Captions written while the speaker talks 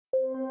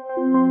When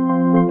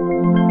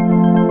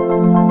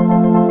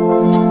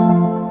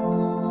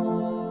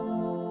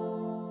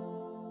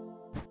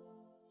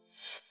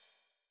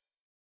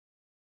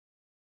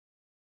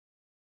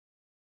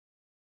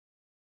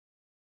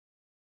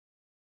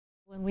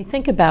we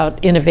think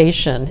about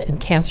innovation in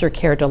cancer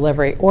care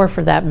delivery, or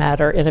for that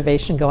matter,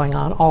 innovation going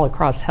on all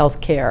across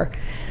healthcare,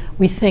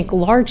 we think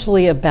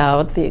largely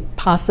about the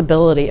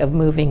possibility of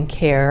moving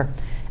care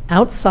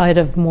outside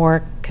of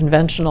more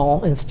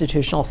conventional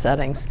institutional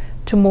settings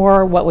to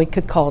more what we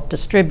could call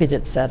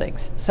distributed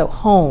settings. So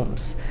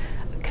homes,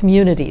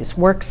 communities,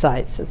 work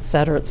sites, et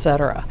cetera, et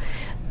cetera.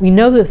 We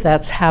know that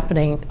that's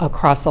happening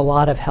across a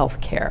lot of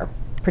healthcare,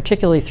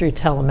 particularly through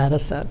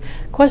telemedicine.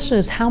 The question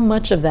is, how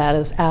much of that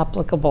is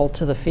applicable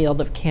to the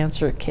field of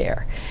cancer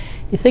care?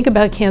 You think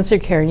about cancer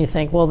care and you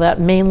think, well, that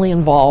mainly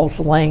involves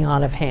laying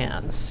on of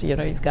hands. You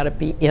know, you've got to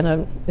be in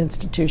an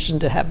institution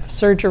to have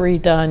surgery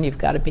done, you've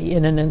got to be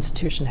in an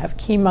institution to have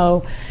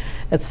chemo,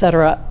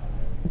 etc.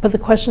 But the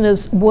question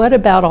is, what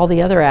about all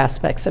the other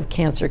aspects of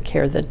cancer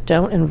care that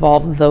don't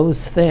involve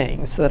those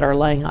things that are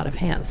laying on of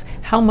hands?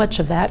 How much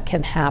of that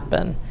can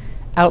happen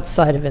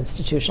outside of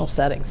institutional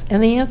settings?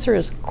 And the answer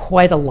is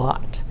quite a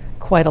lot,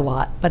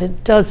 but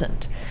it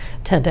doesn't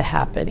tend to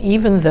happen,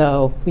 even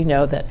though we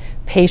know that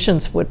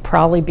patients would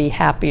probably be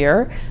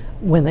happier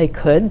when they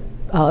could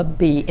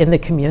be in the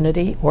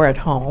community or at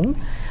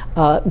home.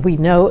 We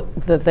know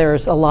that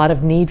there's a lot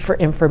of need for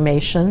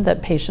information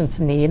that patients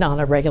need on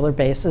a regular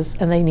basis,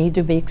 and they need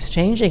to be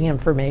exchanging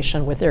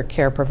information with their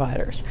care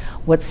providers.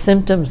 What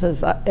symptoms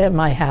am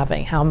I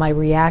having? How am I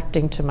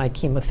reacting to my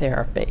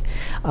chemotherapy?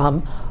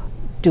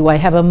 Do I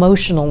have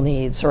emotional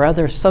needs or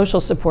other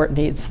social support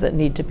needs that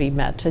need to be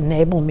met to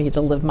enable me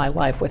to live my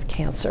life with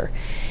cancer?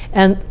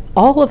 And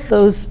all of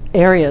those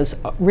areas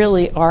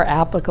really are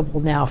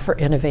applicable now for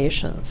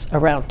innovations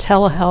around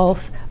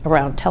telehealth,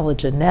 around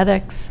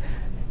telegenetics,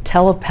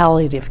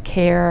 telepalliative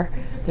care.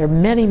 There are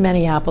many,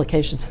 many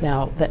applications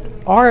now that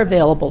are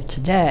available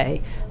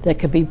today that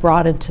could be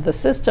brought into the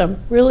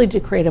system really to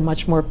create a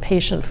much more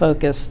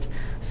patient-focused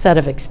set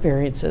of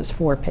experiences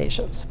for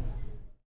patients.